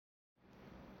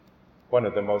one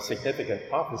of the most significant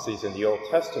prophecies in the Old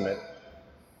Testament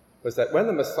was that when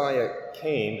the Messiah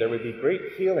came, there would be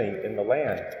great healing in the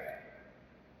land.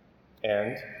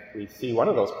 And we see one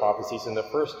of those prophecies in the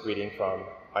first reading from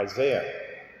Isaiah.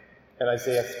 And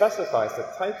Isaiah specifies the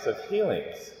types of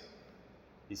healings.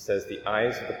 He says, "The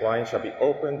eyes of the blind shall be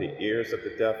opened, the ears of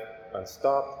the deaf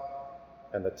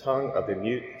unstopped, and the tongue of the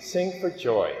mute sing for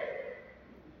joy."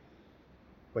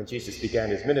 When Jesus began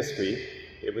his ministry,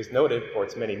 it was noted for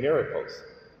its many miracles.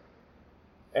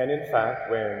 And in fact,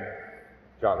 when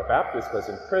John the Baptist was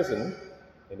in prison,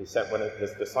 and he sent one of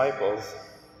his disciples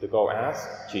to go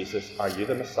ask Jesus, "Are you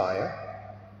the Messiah?"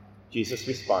 Jesus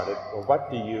responded, "Well,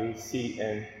 what do you see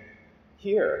and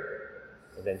hear?"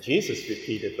 And then Jesus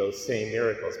repeated those same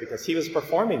miracles because he was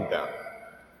performing them.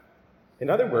 In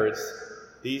other words,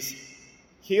 these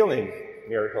healing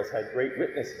miracles had great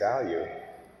witness value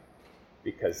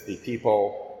because the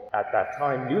people at that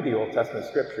time knew the Old Testament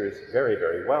scriptures very,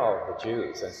 very well, the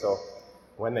Jews. And so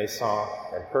when they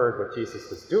saw and heard what Jesus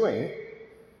was doing,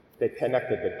 they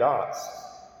connected the dots.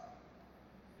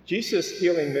 Jesus'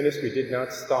 healing ministry did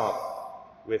not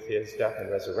stop with his death and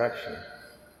resurrection.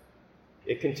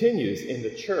 It continues in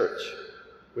the church,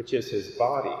 which is his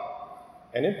body,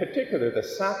 and in particular the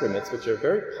sacraments, which are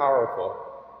very powerful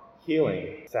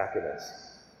healing sacraments,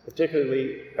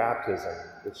 particularly baptism,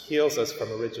 which heals us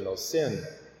from original sin,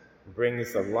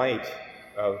 brings the light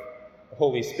of the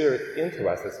Holy Spirit into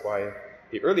us. That's why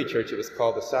the early church, it was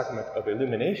called the sacrament of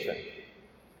illumination.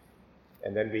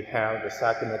 And then we have the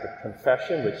sacrament of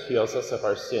confession, which heals us of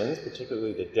our sins,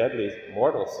 particularly the deadly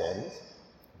mortal sins,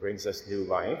 brings us new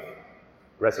life,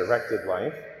 resurrected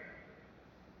life.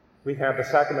 We have the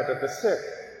sacrament of the sick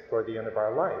toward the end of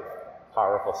our life.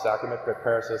 Powerful sacrament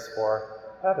prepares us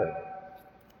for heaven.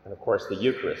 And of course, the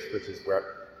Eucharist, which is what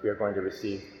we are going to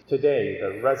receive today,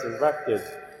 the resurrected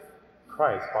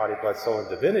Christ, body, blood, soul, and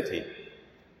divinity.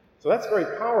 So that's very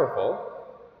powerful.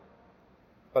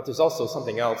 But there's also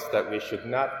something else that we should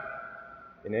not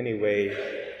in any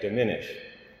way diminish.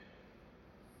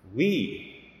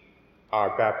 We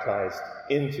are baptized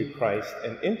into Christ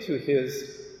and into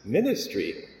his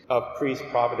ministry of priest,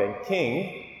 prophet, and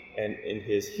king, and in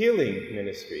his healing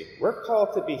ministry. We're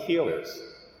called to be healers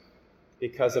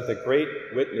because of the great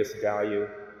witness value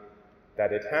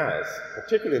that it has,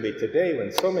 particularly today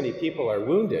when so many people are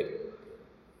wounded.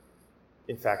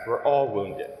 In fact, we're all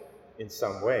wounded in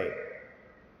some way.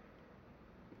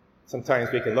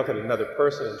 Sometimes we can look at another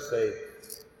person and say,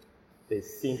 they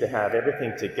seem to have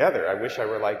everything together. I wish I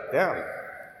were like them.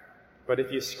 But if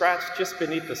you scratch just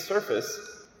beneath the surface,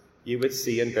 you would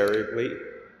see invariably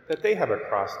that they have a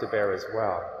cross to bear as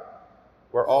well.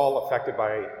 We're all affected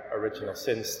by original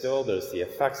sin still. There's the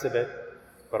effects of it,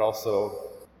 but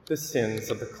also the sins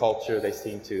of the culture. They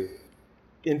seem to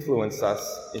influence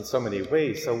us in so many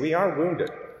ways. So we are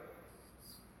wounded,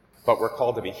 but we're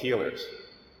called to be healers.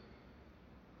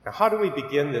 Now, how do we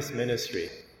begin this ministry?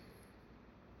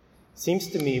 Seems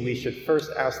to me we should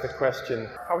first ask the question,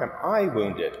 how am I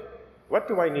wounded? What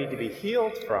do I need to be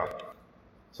healed from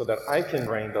so that I can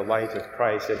bring the light of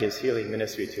Christ and his healing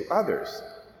ministry to others?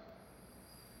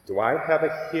 Do I have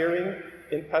a hearing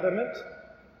impediment?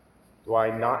 Do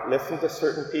I not listen to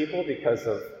certain people because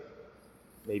of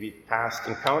maybe past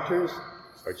encounters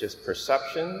or just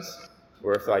perceptions?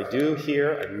 Or if I do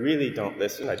hear, I really don't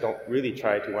listen. I don't really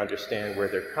try to understand where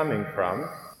they're coming from.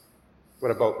 What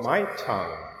about my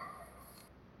tongue?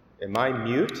 Am I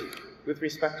mute with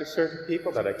respect to certain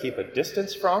people that I keep a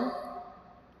distance from?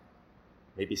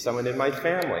 Maybe someone in my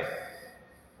family,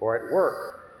 or at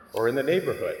work, or in the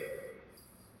neighborhood.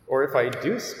 Or if I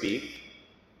do speak,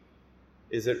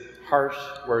 is it harsh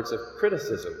words of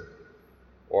criticism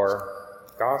or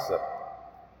gossip?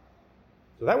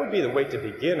 So that would be the way to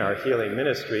begin our healing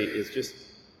ministry, is just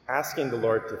asking the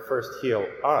Lord to first heal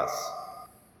us.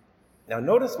 Now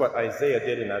notice what Isaiah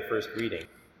did in that first reading.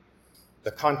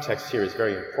 The context here is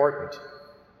very important.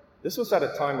 This was at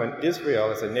a time when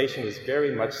Israel as a nation was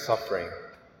very much suffering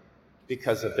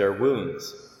because of their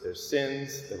wounds, their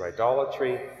sins, their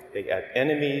idolatry. They had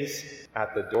enemies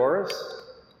at the doors.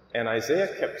 And Isaiah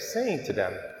kept saying to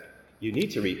them, you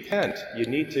need to repent. You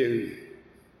need to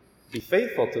be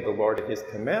faithful to the Lord and his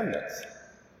commandments.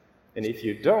 And if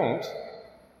you don't,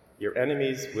 your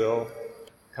enemies will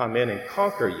come in and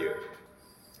conquer you.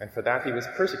 And for that he was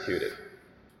persecuted.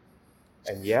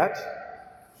 And yet,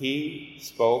 he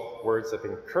spoke words of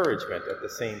encouragement at the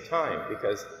same time,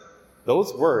 because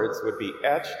those words would be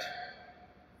etched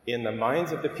in the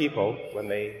minds of the people when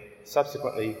they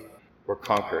subsequently were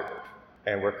conquered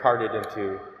and were carted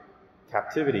into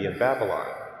captivity in Babylon.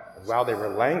 And while they were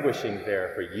languishing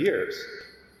there for years,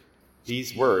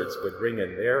 these words would ring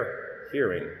in their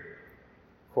hearing.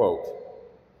 Quote,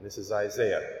 this is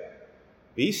Isaiah,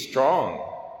 "Be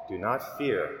strong, do not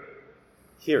fear.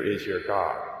 Here is your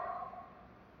God."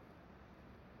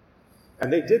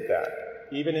 And they did that.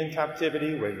 Even in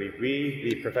captivity, when we read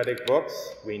the prophetic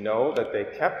books, we know that they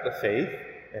kept the faith,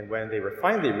 and when they were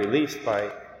finally released by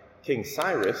King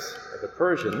Cyrus of the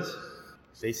Persians,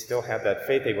 they still had that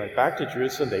faith. They went back to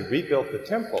Jerusalem, they rebuilt the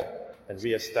temple, and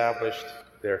reestablished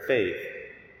their faith.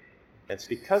 It's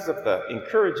because of the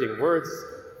encouraging words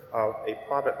of a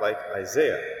prophet like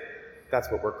Isaiah.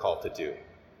 That's what we're called to do.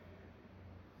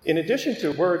 In addition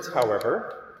to words,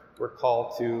 however, we're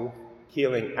called to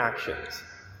healing actions.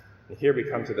 And here we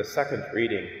come to the second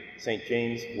reading. St.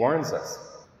 James warns us,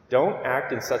 don't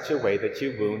act in such a way that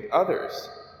you wound others.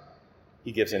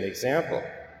 He gives an example.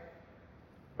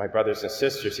 My brothers and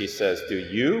sisters, he says, do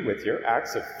you, with your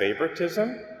acts of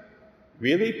favoritism,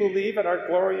 really believe in our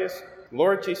glorious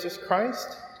Lord Jesus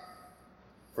Christ?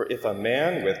 For if a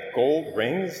man with gold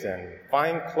rings and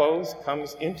fine clothes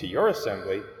comes into your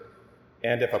assembly,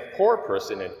 and if a poor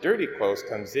person in dirty clothes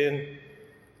comes in,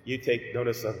 you take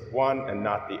notice of one and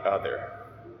not the other.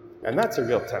 And that's a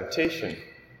real temptation.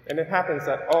 And it happens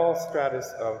at all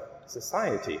stratas of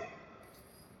society.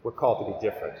 We're called to be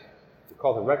different. We're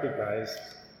called to recognize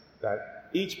that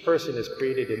each person is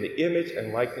created in the image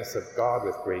and likeness of God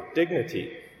with great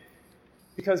dignity.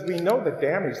 Because we know the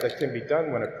damage that can be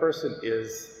done when a person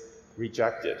is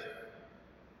rejected.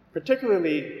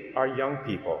 Particularly our young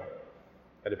people.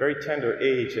 At a very tender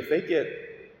age, if they get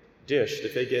dished,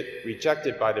 if they get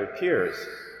rejected by their peers,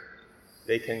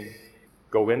 they can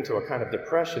go into a kind of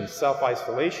depression,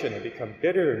 self-isolation, and become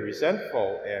bitter and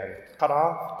resentful and cut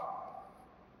off.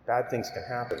 Bad things can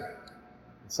happen.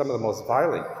 Some of the most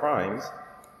violent crimes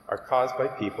are caused by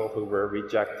people who were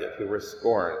rejected, who were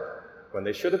scorned, when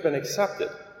they should have been accepted.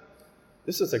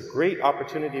 This is a great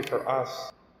opportunity for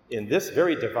us in this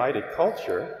very divided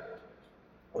culture,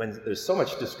 when there's so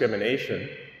much discrimination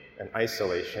and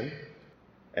isolation,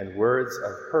 and words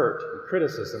of hurt and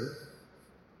criticism,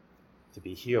 to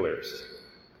be healers.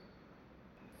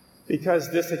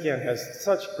 Because this, again, has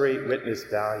such great witness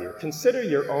value. Consider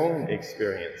your own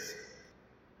experience.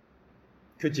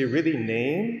 Could you really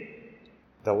name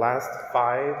the last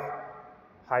 5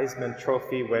 Heisman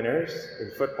Trophy winners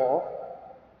in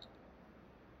football?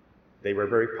 They were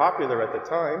very popular at the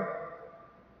time.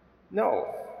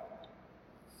 No.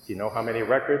 Do you know how many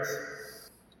records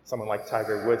someone like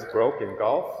Tiger Woods broke in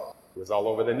golf? It was all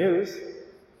over the news.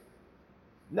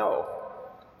 No.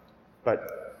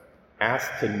 But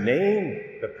ask to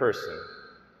name the person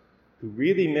who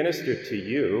really ministered to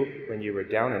you when you were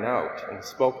down and out and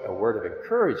spoke a word of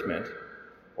encouragement,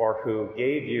 or who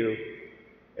gave you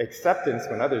acceptance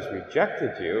when others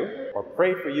rejected you, or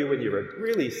prayed for you when you were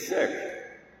really sick,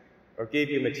 or gave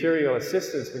you material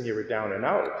assistance when you were down and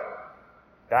out.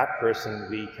 That person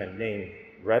we can name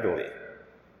readily.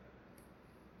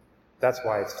 That's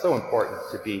why it's so important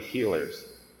to be healers.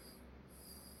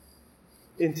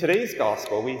 In today's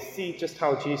gospel, we see just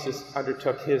how Jesus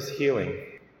undertook his healing.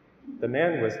 The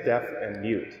man was deaf and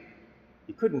mute.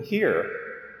 He couldn't hear.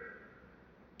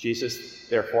 Jesus,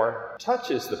 therefore,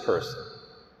 touches the person,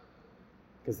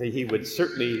 because he would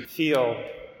certainly feel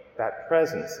that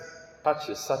presence. Touch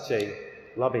is such a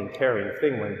loving, caring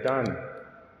thing when done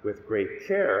with great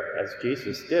care, as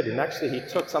Jesus did. And actually, he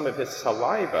took some of his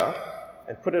saliva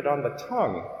and put it on the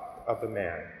tongue of the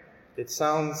man. It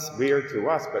sounds weird to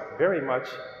us, but very much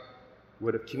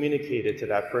would have communicated to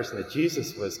that person that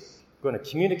Jesus was going to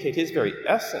communicate his very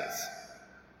essence,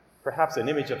 perhaps an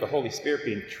image of the Holy Spirit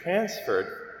being transferred,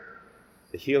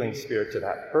 the healing spirit, to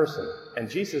that person. And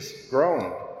Jesus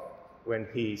groaned when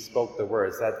he spoke the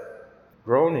words. That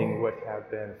groaning would have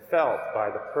been felt by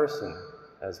the person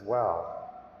as well.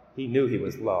 He knew he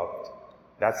was loved.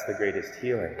 That's the greatest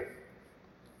healing.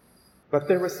 But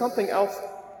there was something else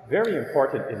very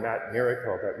important in that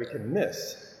miracle that we can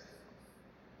miss.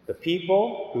 The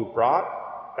people who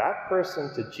brought that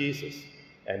person to Jesus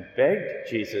and begged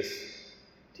Jesus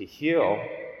to heal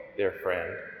their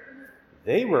friend,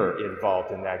 they were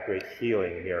involved in that great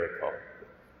healing miracle.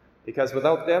 Because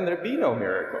without them, there'd be no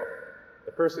miracle.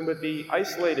 The person would be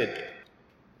isolated.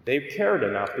 They cared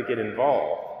enough to get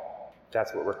involved.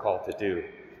 That's what we're called to do.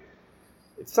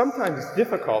 It's sometimes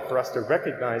difficult for us to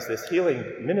recognize this healing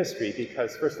ministry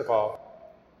because, first of all,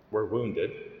 we're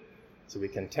wounded, so we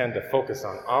can tend to focus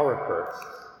on our hurts.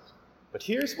 But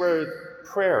here's where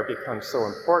prayer becomes so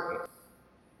important.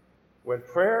 When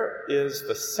prayer is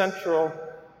the central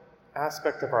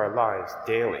aspect of our lives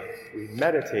daily, we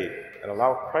meditate and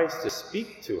allow Christ to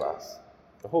speak to us,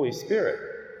 the Holy Spirit.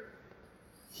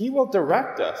 He will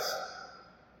direct us.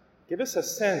 Give us a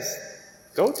sense.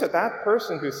 Go to that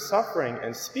person who's suffering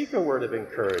and speak a word of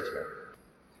encouragement.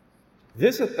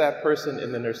 Visit that person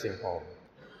in the nursing home.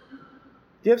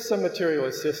 Give some material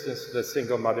assistance to the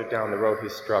single mother down the road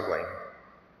who's struggling.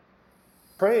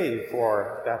 Pray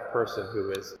for that person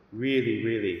who is really,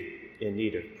 really in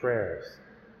need of prayers.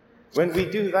 When we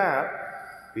do that,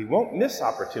 we won't miss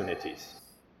opportunities.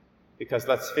 Because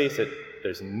let's face it,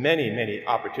 there's many, many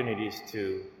opportunities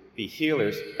to be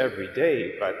healers every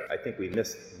day, but I think we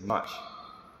miss much.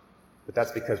 But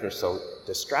that's because we're so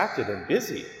distracted and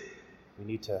busy. We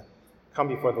need to come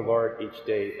before the Lord each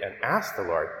day and ask the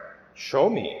Lord, show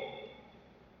me.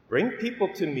 Bring people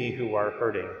to me who are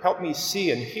hurting. Help me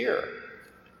see and hear.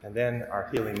 And then our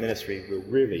healing ministry will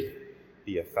really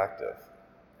be effective.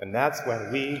 And that's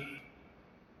when we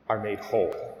are made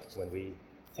whole. When we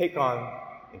take on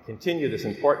and continue this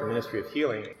important ministry of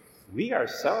healing, we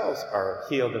ourselves are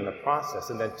healed in the process.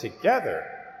 And then together,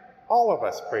 all of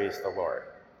us praise the Lord.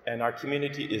 And our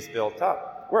community is built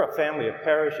up. We're a family of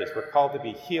parishes. We're called to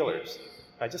be healers.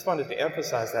 I just wanted to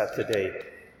emphasize that today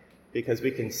because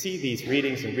we can see these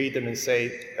readings and read them and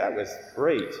say, that was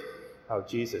great how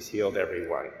Jesus healed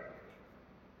everyone.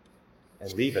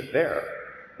 And leave it there.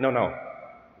 No.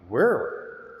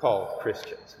 We're called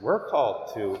Christians. We're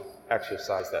called to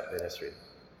exercise that ministry.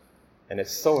 And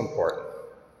it's so important.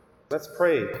 Let's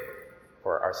pray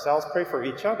for ourselves, pray for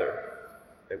each other,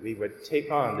 that we would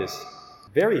take on this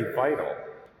very vital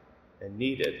and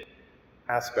needed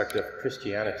aspect of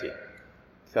Christianity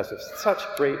because of such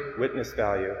great witness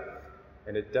value,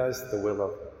 and it does the will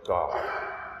of God.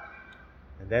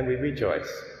 And then we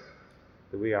rejoice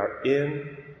that we are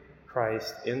in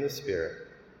Christ, in the Spirit,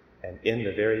 and in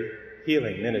the very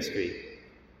healing ministry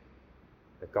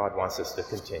that God wants us to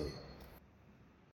continue.